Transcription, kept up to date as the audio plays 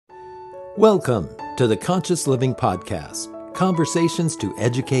Welcome to the Conscious Living Podcast, conversations to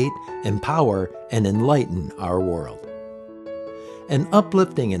educate, empower, and enlighten our world. An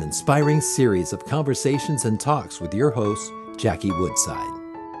uplifting and inspiring series of conversations and talks with your host, Jackie Woodside.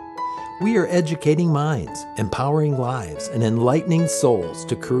 We are educating minds, empowering lives, and enlightening souls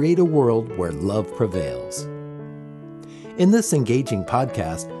to create a world where love prevails. In this engaging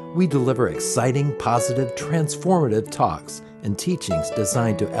podcast, we deliver exciting, positive, transformative talks and teachings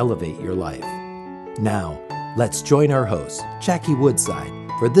designed to elevate your life. Now, let's join our host, Jackie Woodside,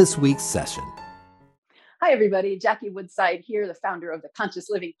 for this week's session. Hi, everybody. Jackie Woodside here, the founder of the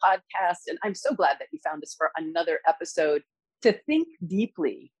Conscious Living Podcast. And I'm so glad that you found us for another episode to think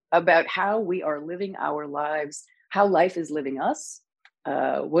deeply about how we are living our lives, how life is living us.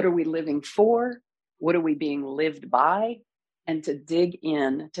 What are we living for? What are we being lived by? And to dig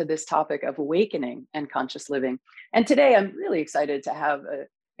in to this topic of awakening and conscious living. And today I'm really excited to have an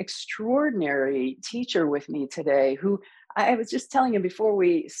extraordinary teacher with me today who I was just telling him before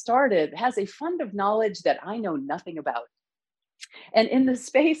we started has a fund of knowledge that I know nothing about. And in the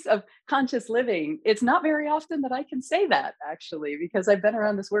space of conscious living, it's not very often that I can say that, actually, because I've been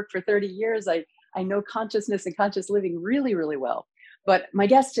around this work for 30 years. I know consciousness and conscious living really, really well. But my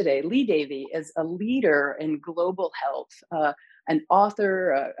guest today, Lee Davy, is a leader in global health, an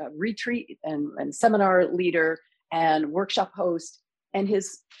author, a retreat and seminar leader, and workshop host. And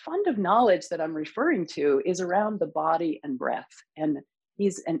his fund of knowledge that I'm referring to is around the body and breath. And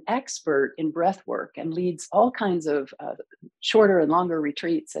he's an expert in breath work and leads all kinds of shorter and longer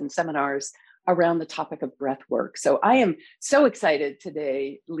retreats and seminars around the topic of breath work. So I am so excited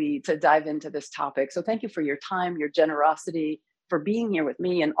today, Lee, to dive into this topic. So thank you for your time, your generosity, for being here with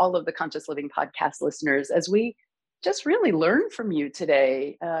me and all of the Conscious Living Podcast listeners as we just really learn from you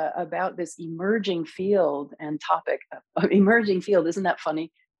today about this emerging field and topic. Emerging field, isn't that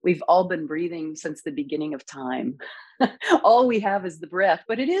funny? We've all been breathing since the beginning of time. All we have is the breath,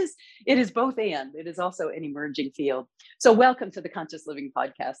 but it is both and. It is also an emerging field. So welcome to the Conscious Living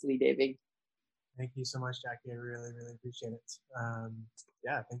Podcast, Lee Davy. Thank you so much, Jackie. I really, really appreciate it.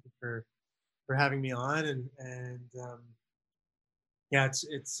 Thank you for having me on. And it's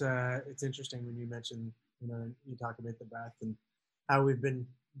interesting when you mention, you talk about the breath and how we've been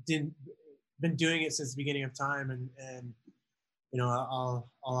doing it since the beginning of time. And I'll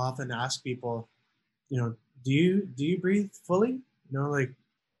often ask people, do you breathe fully? For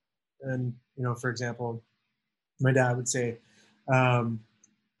example, my dad would say, I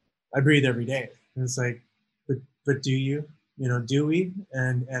breathe every day. And it's like, but do you, do we?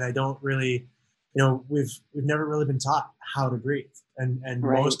 And I don't really, we've never really been taught how to breathe. And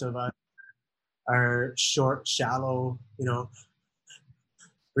Right. Most of us are short, shallow,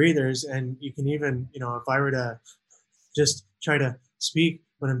 breathers. And you can even, if I were to just try to speak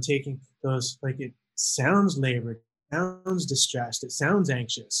when I'm taking those, like, it sounds labored, it sounds distressed, it sounds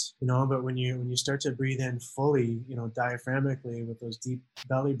anxious, but when you start to breathe in fully, diaphragmically with those deep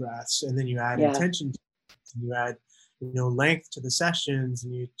belly breaths, and then you add intention to it, and you add, length to the sessions,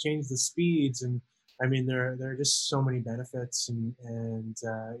 and you change the speeds. And I mean, there are just so many benefits, and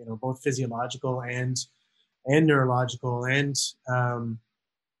both physiological and neurological, and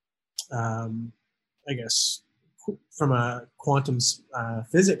I guess from a quantum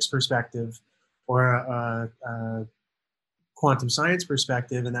physics perspective, or a quantum science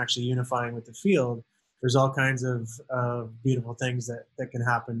perspective, and actually unifying with the field, there's all kinds of beautiful things that can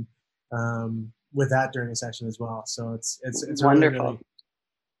happen with that during a session as well. So it's a Wonderful. really, really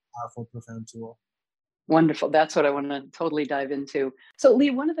powerful, profound tool. Wonderful. That's what I want to totally dive into. So, Lee,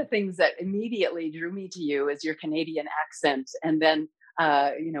 one of the things that immediately drew me to you is your Canadian accent. And then,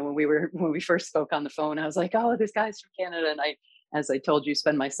 when we first spoke on the phone, I was like, oh, this guy's from Canada. And as I told you,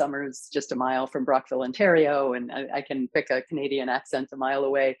 spend my summers just a mile from Brockville, Ontario, and I can pick a Canadian accent a mile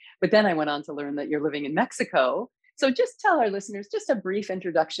away. But then I went on to learn that you're living in Mexico. So just tell our listeners just a brief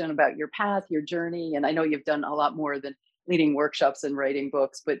introduction about your path, your journey. And I know you've done a lot more than leading workshops and writing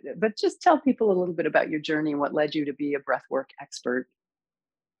books, but just tell people a little bit about your journey and what led you to be a breathwork expert.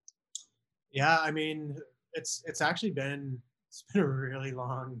 Yeah, I mean, it's actually been a really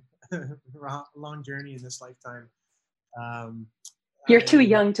long journey in this lifetime. You're too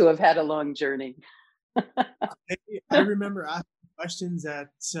young to have had a long journey. I remember asking questions at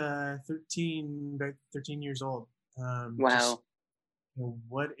 13 years old. Wow.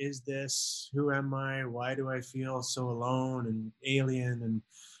 What is this? Who am I? Why do I feel so alone and alien? And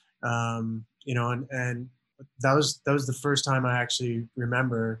and that was the first time I actually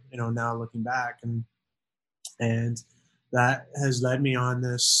remember, now looking back, and that has led me on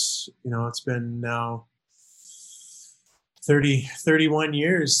this, it's been now 31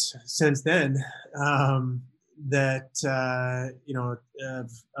 years since then, that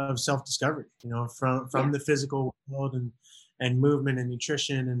of self-discovery, from the physical world and movement and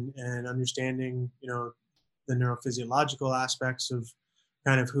nutrition and understanding, the neurophysiological aspects of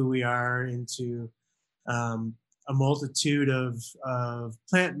kind of who we are, into a multitude of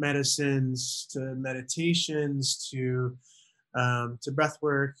plant medicines, to meditations, to breath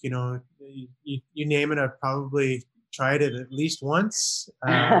work. You name it, I've probably tried it at least once.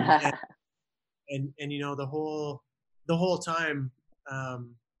 And the whole time, I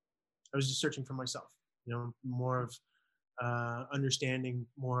was just searching for myself, more of understanding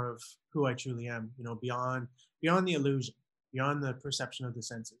more of who I truly am, beyond the illusion, beyond the perception of the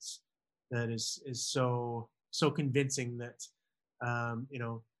senses, that is so convincing that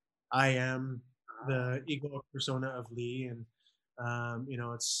I am the ego persona of Lee. And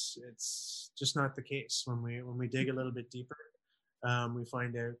it's just not the case. When we dig a little bit deeper, we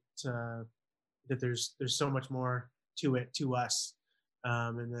find out that there's so much more to us,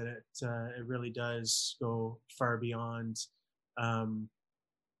 and that it really does go far beyond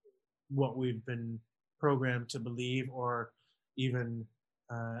what we've been programmed to believe, or even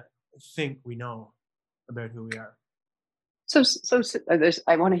think we know about who we are.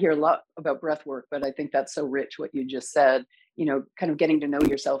 I want to hear a lot about breath work, but I think that's so rich what you just said. Kind of getting to know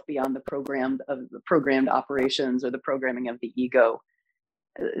yourself beyond the programmed operations or the programming of the ego.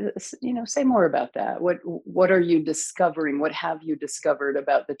 Say more about that. What are you discovering? What have you discovered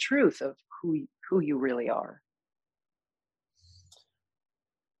about the truth of who you really are?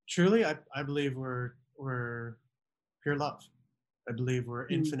 Truly, I believe we're pure love. I believe we're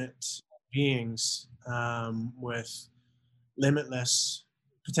infinite beings, with limitless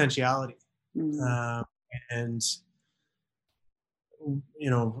potentiality, and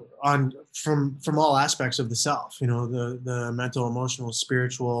on from all aspects of the self, the mental, emotional,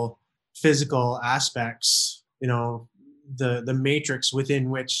 spiritual, physical aspects, the matrix within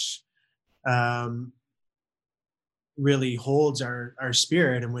which really holds our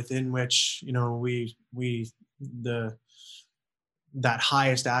spirit, and within which that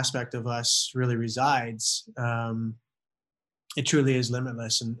highest aspect of us really resides. It truly is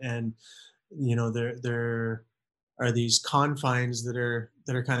limitless, and there are these confines that are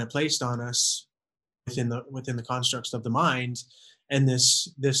kind of placed on us within the constructs of the mind, and this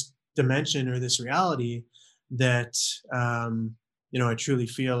dimension, or this reality, that I truly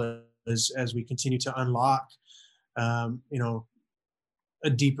feel as we continue to unlock a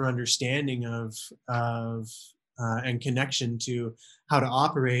deeper understanding of and connection to how to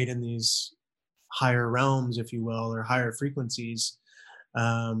operate in these higher realms, if you will, or higher frequencies,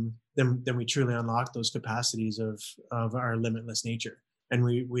 then we truly unlock those capacities of our limitless nature. And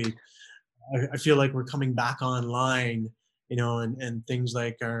I feel like we're coming back online, and things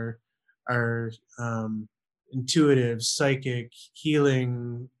like our intuitive, psychic,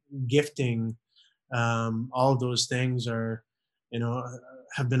 healing, gifting, all of those things are,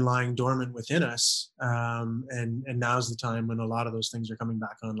 have been lying dormant within us, and now's the time when a lot of those things are coming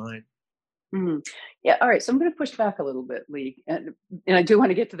back online. Mm-hmm. Yeah. All right. So I'm going to push back a little bit, Lee, and I do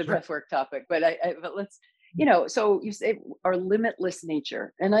want to get to the Sure. breathwork topic, but but let's, so you say our limitless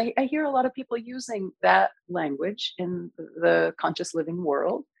nature, and I hear a lot of people using that language in the conscious living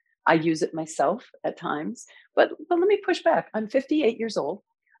world. I use it myself at times, but let me push back. I'm 58 years old.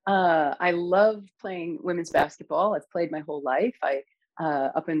 I love playing women's basketball. I've played my whole life.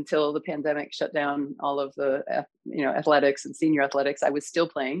 Up until the pandemic shut down all of the athletics and senior athletics, I was still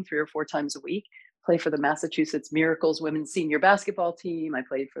playing 3 or 4 times a week. Play for the Massachusetts Miracles women's senior basketball team. I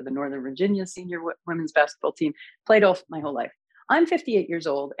played for the Northern Virginia senior women's basketball team. Played off my whole life. I'm 58 years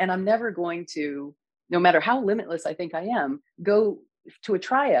old, and I'm never going to, no matter how limitless I think I am, go to a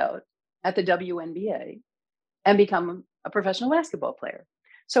tryout at the WNBA and become a professional basketball player.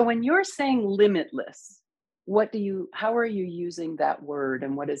 So when you're saying limitless, how are you using that word,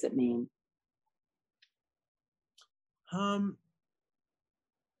 and what does it mean?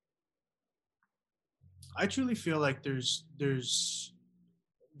 I truly feel like there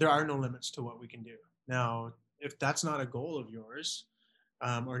are no limits to what we can do. Now, if that's not a goal of yours,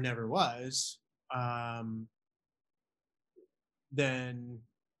 or never was, then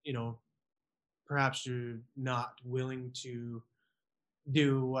perhaps you're not willing to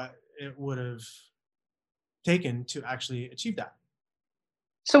do what it would have taken to actually achieve that.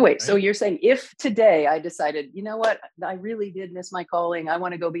 So wait, so Right? you're saying if today I decided, you know what, I really did miss my calling, I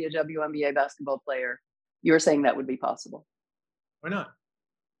want to go be a WNBA basketball player, you're saying that would be possible? Why not?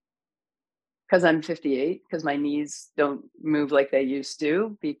 Because I'm 58, because my knees don't move like they used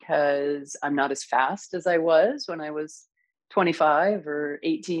to, because I'm not as fast as I was when I was 25 or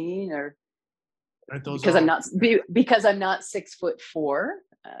 18, or Aren't those because I'm all? not because I'm not 6'4",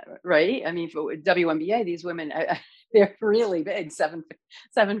 right? I mean, for WNBA, these women, they're really big, 7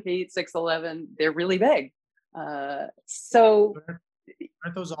 feet, 6'11". They're really big. So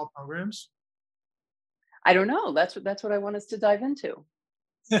Aren't those all programs? I don't know. That's what I want us to dive into.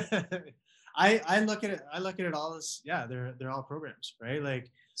 I look at it. I look at it all as, yeah, they're all programs, right? Like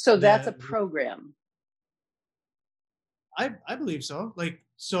So that's a the program. I believe so. Like,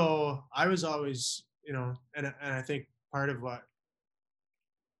 so I was always, and I think part of what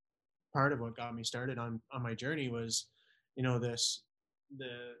got me started on my journey was, this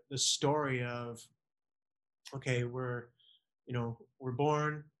the story of, okay, we're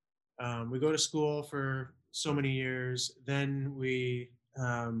born, we go to school for so many years, then we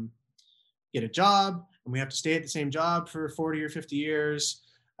get a job, and we have to stay at the same job for 40 or 50 years.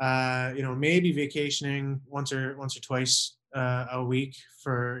 Maybe vacationing once or twice a week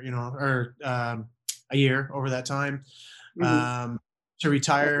for, or a year over that time, Hmm. to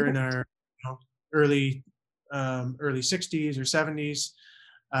retire in our, early early 60s or 70s,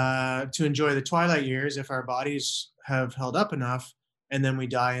 to enjoy the twilight years if our bodies have held up enough, and then we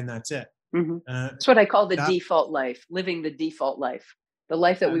die and that's it. Hmm. Uh, It's what I call the that default life, living the default life, the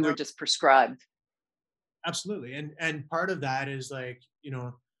life that we and were that just prescribed. Absolutely, and part of that is like,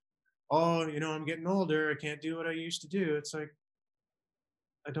 oh, I'm getting older, I can't do what I used to do. It's like,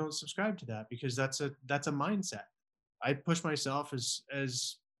 I don't subscribe to that, because that's a mindset. I push myself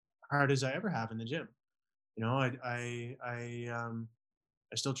as hard as I ever have in the gym. I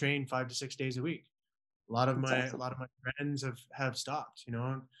still train 5 to 6 days a week. That's A awesome. lot of my friends have stopped.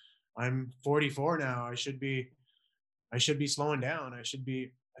 I'm 44 now. I should be slowing down. I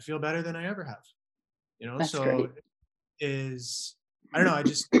feel better than I ever have. That's So great. is I don't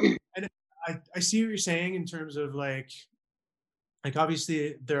know. I see what you're saying in terms of like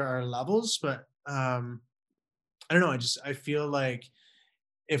obviously there are levels, but I don't know. I feel like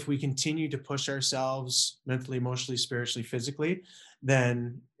if we continue to push ourselves mentally, emotionally, spiritually, physically,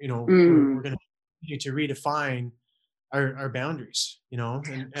 then we're Mm. going to continue to redefine our boundaries.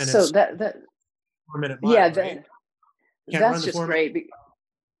 And So it's that 4 minute yeah, mile, right? that Can't that's run the just 4 minute. great.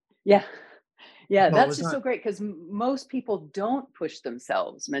 Yeah. Yeah, Well, that's it's just not so great because most people don't push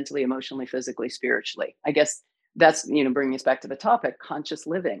themselves mentally, emotionally, physically, spiritually. I guess that's, bringing us back to the topic, conscious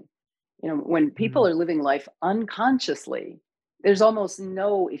living. When people mm, are living life unconsciously, there's almost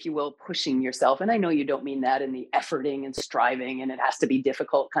no, if you will, pushing yourself. And I know you don't mean that in the efforting and striving and it has to be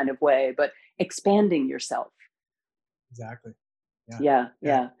difficult kind of way, but expanding yourself. exactly. Yeah. Yeah,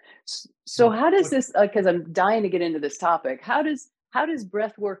 Yeah. yeah. So how does Look, this, because I'm dying to get into this topic, how does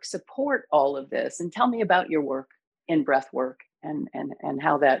breath work support all of this? And tell me about your work in breath work and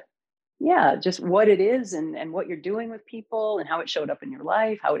how that, yeah, just what it is and what you're doing with people and how it showed up in your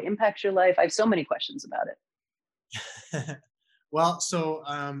life, how it impacts your life. I have so many questions about it. well, so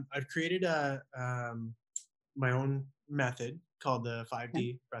I've created my own method called the Yeah.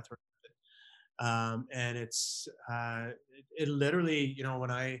 5D breathwork. And it literally,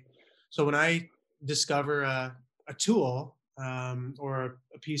 when I discover a tool, or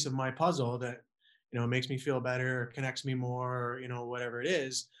a piece of my puzzle that makes me feel better or connects me more, or whatever it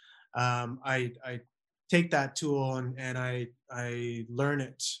is, I take that tool, and I learn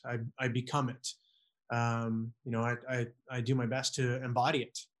it. I become it. I do my best to embody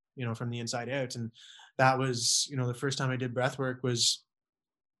it, from the inside out. And that was, the first time I did breath work was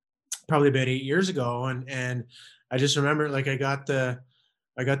probably about 8 years ago. And I just remember, like, I got the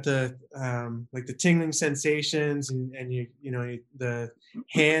like the tingling sensations, and the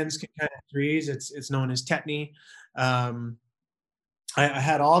hands can kind of freeze. It's known as tetany. I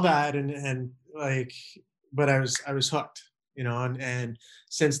had all that, and like, but I was hooked, and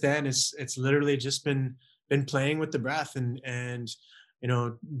since then it's literally just been playing with the breath, and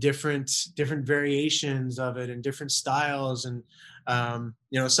different variations of it and different styles. And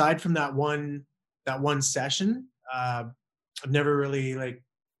aside from that one session, I've never really like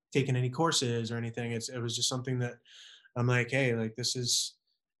taken any courses or anything. It was just something that I'm like, hey, like, this is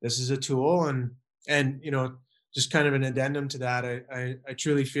a tool. And just kind of an addendum to that, I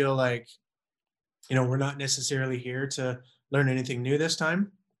truly feel like we're not necessarily here to learn anything new this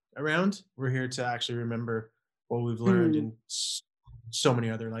time around. We're here to actually remember what we've learned Mm, in so many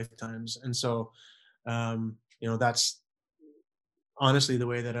other lifetimes. And so that's honestly the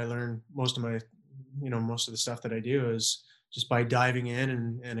way that I learn most of the stuff that I do, is just by diving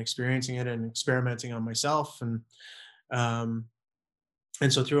in and experiencing it and experimenting on myself. Um,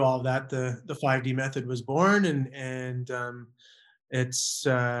 and so through all of that, the 5D method was born. And it's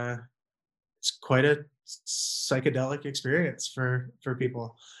quite a psychedelic experience for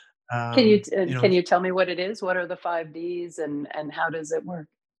people. Can you tell me what it is? What are the 5Ds and how does it work?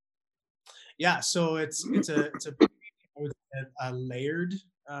 Yeah, so it's a I would say a layered,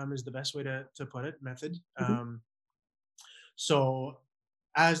 is the best way to put it, method. Mhm. So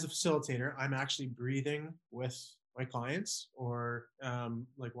as the facilitator, I'm actually breathing with my clients, or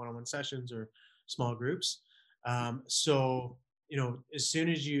like one-on-one sessions or small groups. So as soon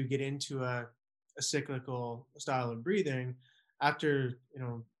as you get into a cyclical style of breathing, after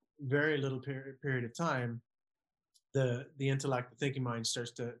very little period of time, the intellect, the thinking mind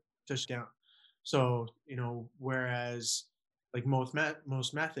starts to shut down. So whereas like most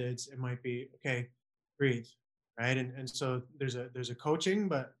methods, it might be okay, breathe, right? And so there's a coaching,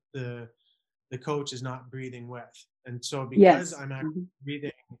 but the coach is not breathing with. And so because Yes. I'm actually Mhm.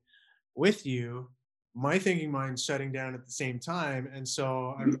 breathing with you, my thinking mind's shutting down at the same time, and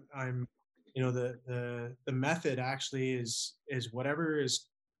so I'm the method actually is whatever is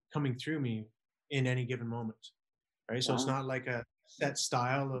coming through me in any given moment, right? So it's Wow. not like a set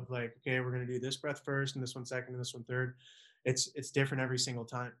style of like, okay, we're going to do this breath first and this one second and this one third. It's different every single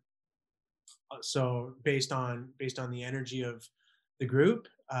time. So based on the energy of the group,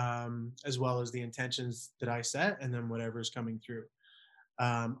 as well as the intentions that I set, and then whatever's coming through.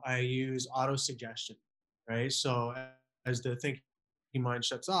 I use auto suggestion, right? So as the thinking mind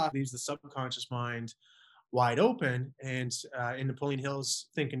shuts off, leaves the subconscious mind wide open. And in Napoleon Hill's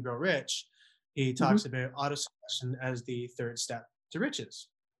Think and Grow Rich, he Mhm. talks about autosuggestion as the third step to riches,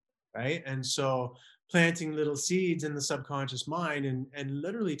 right? And so planting little seeds in the subconscious mind, and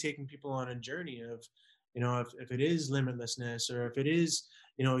literally taking people on a journey of, if it is limitlessness, or if it is,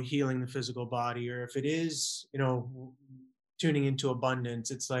 healing the physical body, or if it is, tuning into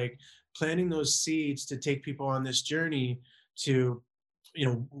abundance. It's like planting those seeds to take people on this journey to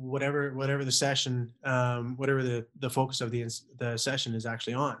whatever the session, whatever the focus of the session is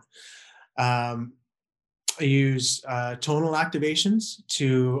actually on. um, I use tonal activations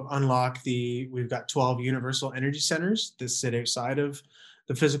to unlock we've got 12 universal energy centers that sit outside of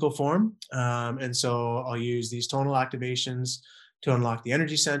the physical form. And so I'll use these tonal activations to unlock the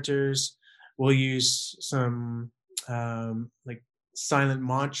energy centers. We'll use some like silent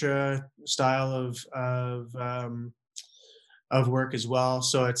mantra style of work as well.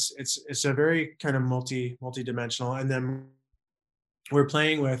 So it's a very kind of multi-dimensional. And then we're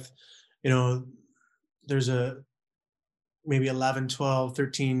playing with, you know, there's a maybe 11, 12,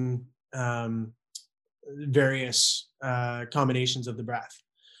 13 various combinations of the breath,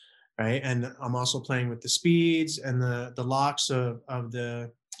 right? And I'm also playing with the speeds and the locks of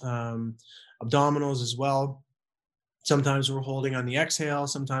the um, abdominals as well. Sometimes we're holding on the exhale,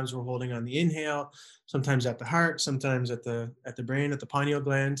 sometimes we're holding on the inhale, sometimes at the heart, sometimes at the brain, at the pineal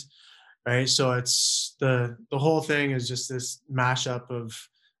gland, right? So it's the whole thing is just this mashup of,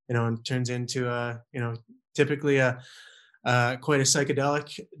 and turns into typically quite a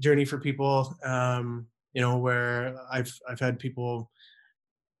psychedelic journey for people. Where I've had people,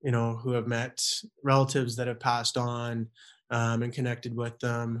 who have met relatives that have passed on, and connected with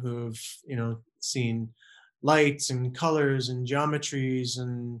them, who've, seen lights and colors and geometries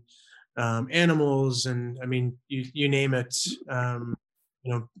and animals, and I mean, you name it. You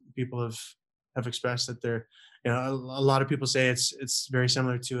know, people have expressed that they're, a lot of people say it's very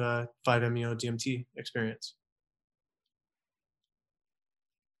similar to a 5-MeO DMT experience.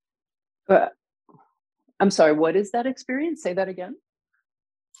 Uh, I'm sorry, what is that experience? Say that again.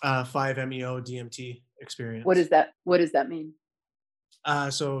 5-MeO DMT What experience. is that? What does that mean?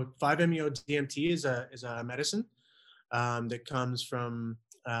 So 5-MeO DMT is a medicine that comes from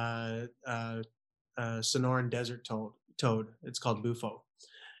Sonoran desert toad. It's called bufo,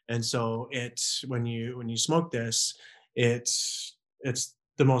 and so it's when you smoke this, it's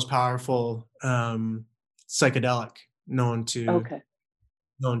the most powerful psychedelic known to Okay.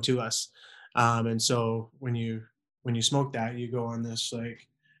 known to us. And so when you smoke that, you go on this like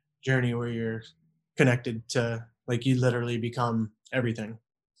journey where you're connected to, like, you literally become everything.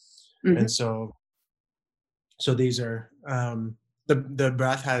 And Mhm. so these are the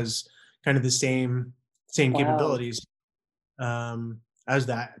breath has kind of the same Wow. capabilities as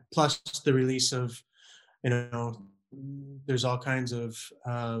that, plus the release of, you know there's all kinds of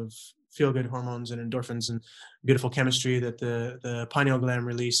feel good hormones and endorphins and beautiful chemistry that the pineal gland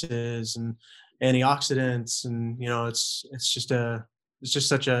releases, and antioxidants, and it's just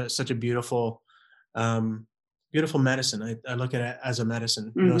such a beautiful beautiful medicine. I look at it as a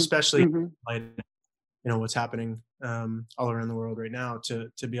medicine, Mhm. especially Mhm. like, what's happening all around the world right now,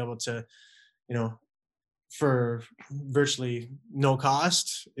 to be able to, you know for virtually no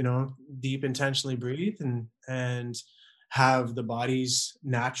cost, deep intentionally breathe and have the body's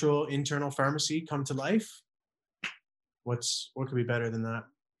natural internal pharmacy come to life. What could be better than that?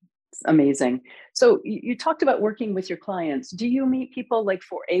 It's amazing. So you talked about working with your clients. Do you meet people like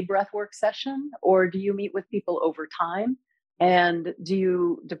for a breathwork session, or do you meet with people over time? And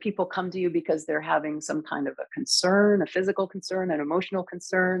do people come to you because they're having some kind of a concern, a physical concern, an emotional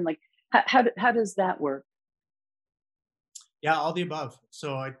concern? Like how does that work? Yeah, all the above.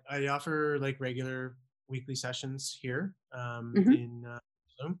 So I offer like regular weekly sessions here Hmm. in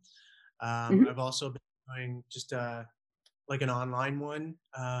Zoom. Hmm. I've also been doing just like an online one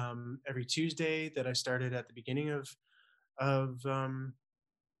every Tuesday that I started at the beginning of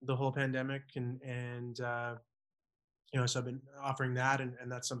the whole pandemic, and so I've been offering that,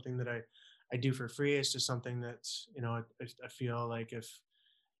 and that's something that I do for free. It's just something that I feel like if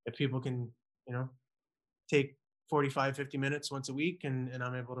people can you know take 45, 50 minutes once a week, and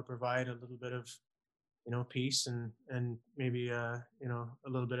I'm able to provide a little bit of peace and maybe a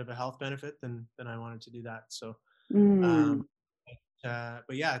little bit of a health benefit, then I wanted to do that. So um Mm.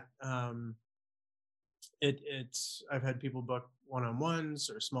 but yeah, it's I've had people book one-on-ones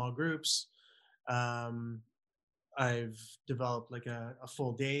or small groups. um I've developed like a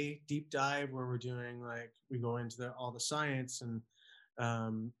full day deep dive where we go into all the science, and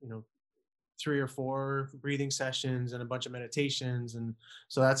um you know 3 or 4 breathing sessions and a bunch of meditations, and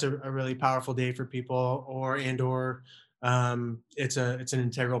so that's a really powerful day for people. Or it's an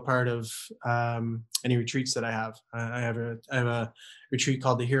integral part of any retreats that I have. I have a retreat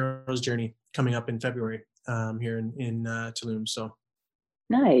called the Hero's Journey coming up in February here in Tulum. So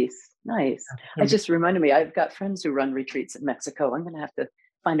Nice, nice. I and just reminded me, I've got friends who run retreats in Mexico. I'm going to have to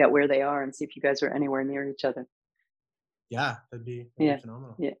find out where they are and see if you guys are anywhere near each other. yeah, that'd be Yeah,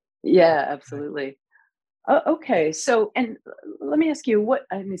 phenomenal. yeah, Yeah, yeah, yeah. absolutely. Okay, so and let me ask you, what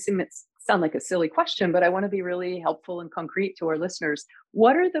I mean, it sound like a silly question, but I want to be really helpful and concrete to our listeners.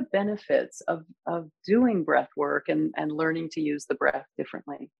 What are the benefits of doing breath work and learning to use the breath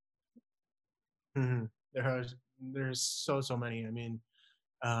differently? Mhm. There's so many. I mean,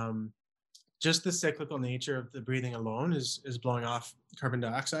 um, just the cyclical nature of the breathing alone is blowing off carbon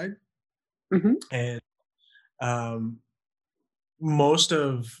dioxide, Hmm. and um, most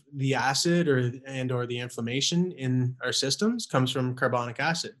of the acid or the inflammation in our systems comes from carbonic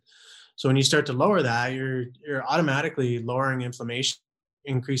acid. So when you start to lower that, you're automatically lowering inflammation,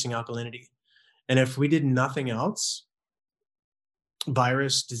 increasing alkalinity. And if we did nothing else,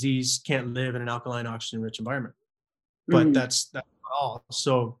 virus disease can't live in an alkaline, oxygen rich environment. But Mm. that's not all.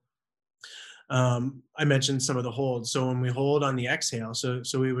 So I mentioned some of the holds. So when we hold on the exhale, so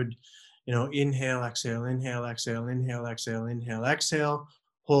we would, inhale, exhale, inhale, exhale, inhale, exhale, inhale, exhale,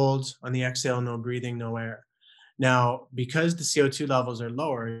 hold on the exhale, no breathing, no air. Now, because the CO2 levels are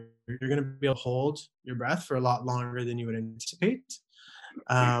lower, you're going to be able to hold your breath for a lot longer than you would anticipate.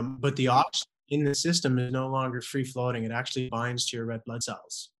 But the oxygen in the system is no longer free floating. It actually binds to your red blood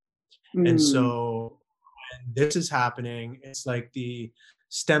cells. And Mm. so when this is happening, it's like the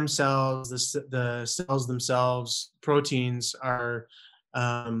stem cells, the cells themselves, proteins are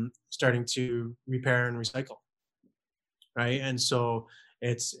starting to repair and recycle, right? And so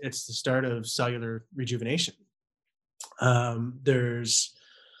it's the start of cellular rejuvenation.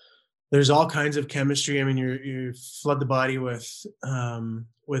 There's all kinds of chemistry. I mean, you flood the body with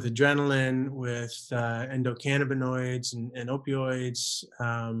adrenaline, with endocannabinoids and opioids.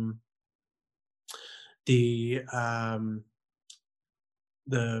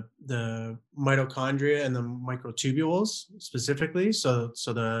 The the mitochondria and the microtubules specifically. So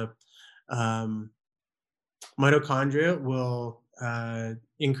the um, mitochondria will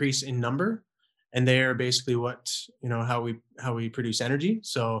increase in number, and they are basically how we produce energy.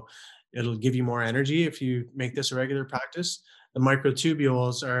 So it'll give you more energy if you make this a regular practice. The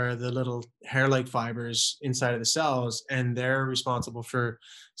microtubules are the little hair-like fibers inside of the cells, and they're responsible for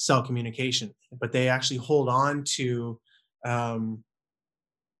cell communication. But they actually hold on to um,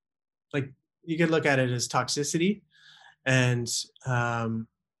 like you could look at it as toxicity, and um,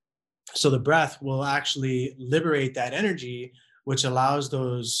 so the breath will actually liberate that energy, which allows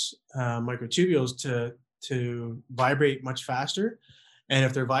those microtubules to vibrate much faster. And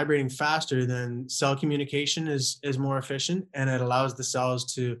if they're vibrating faster, then cell communication is more efficient, and it allows the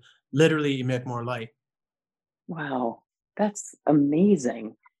cells to literally emit more light. Wow, that's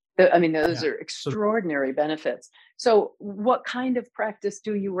amazing. I mean, those Yeah. are So extraordinary benefits. So, what kind of practice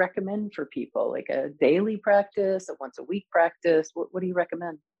do you recommend for people? Like a daily practice, a once a week practice? What do you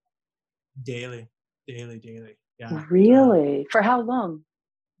recommend? daily, daily, daily. Yeah. Really? For how long?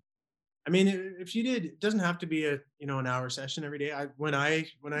 I mean, if you did, it doesn't have to be a, an hour session every day. When I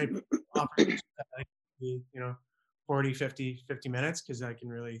offer sessions, I like to be, 40, 50 minutes, because I can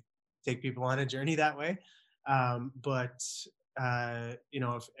really take people on a journey that way. But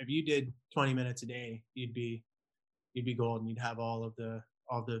if you did 20 minutes a day, you'd be golden. You'd have all the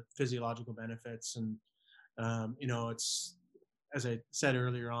physiological benefits, and it's, as I said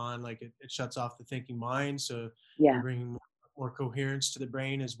earlier on, like it shuts off the thinking mind, so you're Yeah. bringing more coherence to the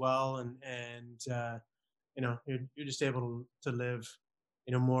brain as well, and you're just able to live,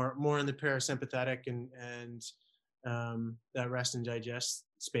 more in the parasympathetic and that rest and digest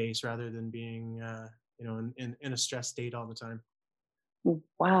space, rather than being in a stress state all the time.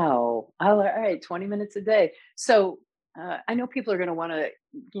 Wow. All right, 20 minutes a day. So I know people are going to want to,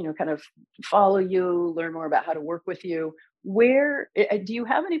 kind of follow you, learn more about how to work with you. Where do you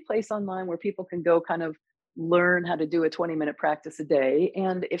have any place online where people can go kind of learn how to do a 20-minute practice a day?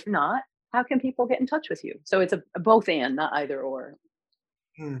 And if not, how can people get in touch with you? So it's a both and, not either or.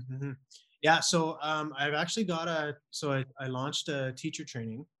 Mm-hmm. Yeah, so I've actually got I launched a teacher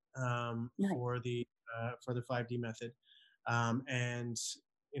training, Nice. for the 5D method, and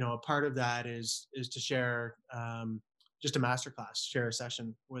a part of that is to share, just a masterclass, share a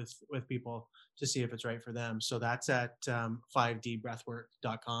session with people to see if it's right for them. So that's at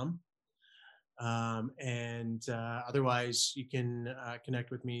 5dbreathwork.com. And otherwise, you can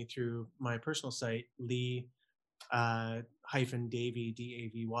connect with me through my personal site, Lee hyphen Davy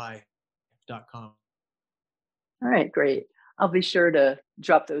DAVY.com. All right, great. I'll be sure to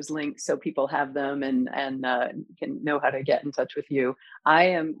drop those links so people have them and can know how to get in touch with you. I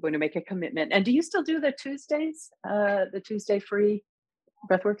am going to make a commitment. And do you still do the Tuesdays, the Tuesday free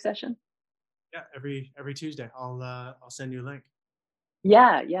breathwork session? Yeah, every Tuesday, I'll send you a link.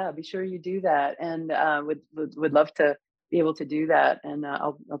 Yeah, yeah. Be sure you do that, and would love to be able to do that. And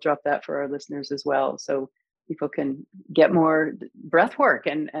I'll drop that for our listeners as well, so people can get more breath work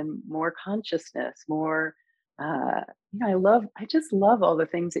and more consciousness, more. I just love all the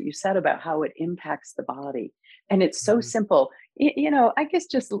things that you said about how it impacts the body, and it's so Mhm. simple. I guess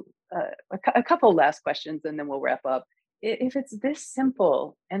just a couple last questions, and then we'll wrap up. If it's this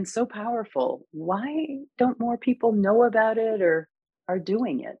simple and so powerful, why don't more people know about it or are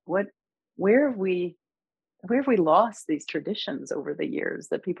doing it? Where have we where have we lost these traditions over the years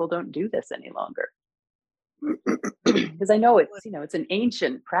that people don't do this any longer? Because I know it's an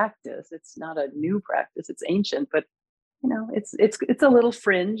ancient practice. It's not a new practice. It's ancient, but it's a little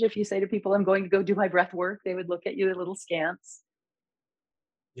fringe. If you say to people, "I'm going to go do my breath work," they would look at you a little skance.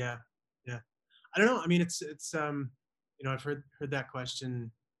 Yeah, yeah. I don't know. I mean, I've heard that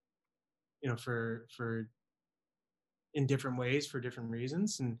question, for in different ways for different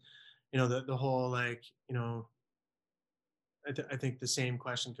reasons, and the whole, like, I think the same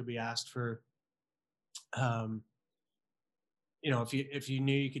question could be asked for, um, if you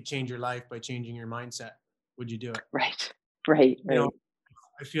knew you could change your life by changing your mindset, would you do it? Right, right, You know, right.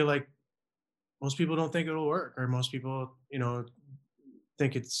 I feel like most people don't think it'll work, or most people,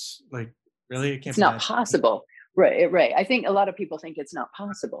 think it's like, really, it can't It's be not done. possible. Right, right. I think a lot of people think it's not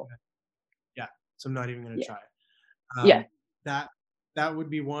possible. Yeah, so I'm not even going to Yeah, try. yeah. Um, that that would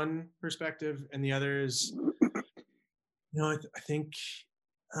be one perspective, and the other is, I think,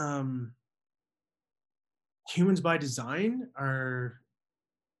 um, humans by design are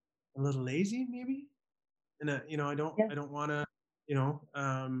a little lazy, maybe, and Yeah, I don't want to, you know,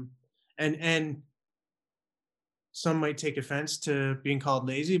 and some might take offense to being called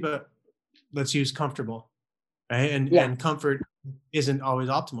lazy, but let's use comfortable, right? And yeah. and comfort isn't always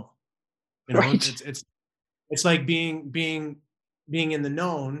optimal. Right. It's like being in the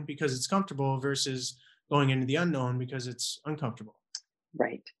known because it's comfortable, versus going into the unknown because it's uncomfortable.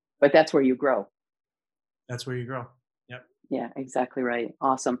 Right. But that's where you grow. That's where you grow. Yep. Yeah, exactly right.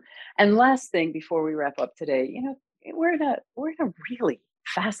 Awesome. And last thing before we wrap up today, we're in a really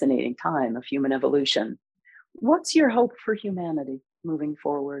fascinating time of human evolution. What's your hope for humanity moving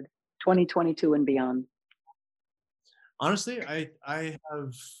forward, 2022 and beyond? Honestly, I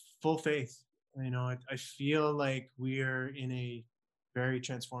have full faith. I feel like we're in a very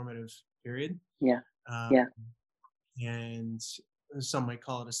transformative period, Yeah. uh, Yeah. and some might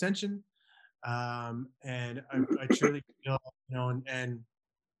call it ascension. And I truly feel, and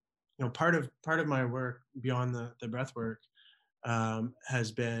part of my work beyond the breath work,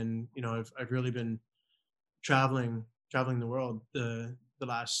 has been, I've really been traveling the world, the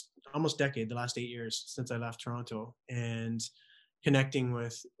last almost decade, the last 8 years since I left Toronto, and connecting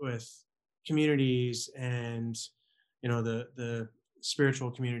with communities, and the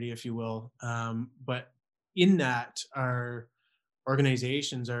spiritual community, if you will. But in that are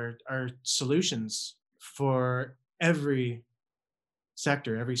organizations are solutions for every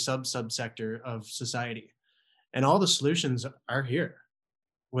sector, every subsector of society. And all the solutions are here,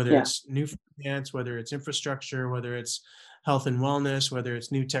 whether Yeah. it's new finance, whether it's infrastructure, whether it's health and wellness, whether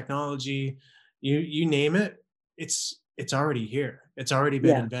it's new technology, you name it, it's already here. It's already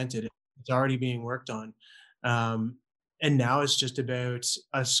been Yeah. invented. It's already being worked on. And now it's just about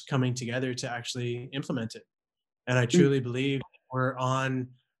us coming together to actually implement it. And I Mm. truly believe we're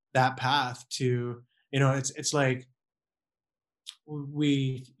on that path to, it's like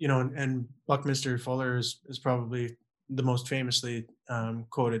we, and Buckminster Fuller is probably the most famously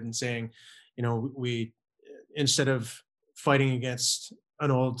quoted in saying, we, instead of fighting against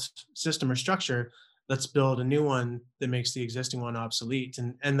an old system or structure, let's build a new one that makes the existing one obsolete.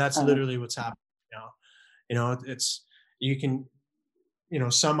 And that's Uh, literally what's happening now. It's, you can,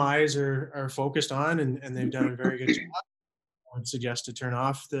 some eyes are focused on, and they've done a very good job. I would suggest to turn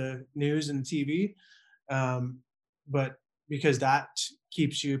off the news and TV. But because that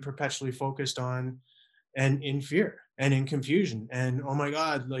keeps you perpetually focused on and in fear and in confusion and, oh my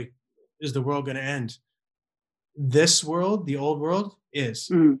God, like, is the world going to end? This world, the old world, is,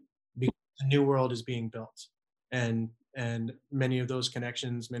 mm. because the new world is being built, and many of those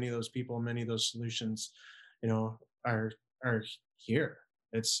connections, many of those people, many of those solutions, are here.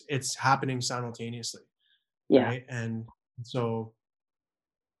 It's happening simultaneously, Yeah. right? And so,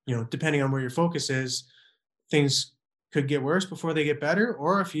 depending on where your focus is, things could get worse before they get better.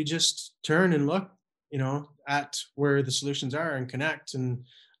 Or if you just turn and look, at where the solutions are and connect, and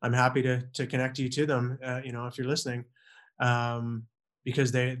I'm happy to connect you to them, if you're listening,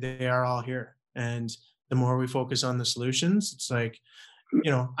 because they are all here. And the more we focus on the solutions, it's like,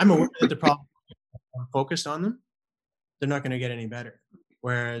 I'm aware that the problem, I'm focused on them, they're not going to get any better.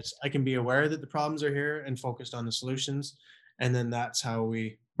 Whereas I can be aware that the problems are here and focused on the solutions, and then that's how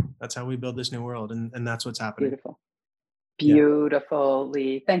we build this new world, and that's what's happening. Beautiful. Yeah. Beautiful,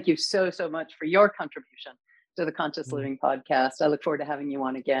 Lee. Thank you so much for your contribution to the Conscious Living podcast. I look forward to having you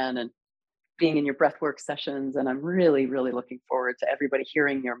on again and being in your breathwork sessions. And I'm really, really looking forward to everybody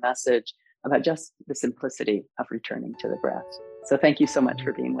hearing your message about just the simplicity of returning to the breath. So thank you so much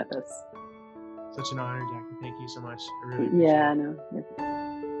for being with us. Such an honor, Jackie. Thank you so much. I really appreciate it. No.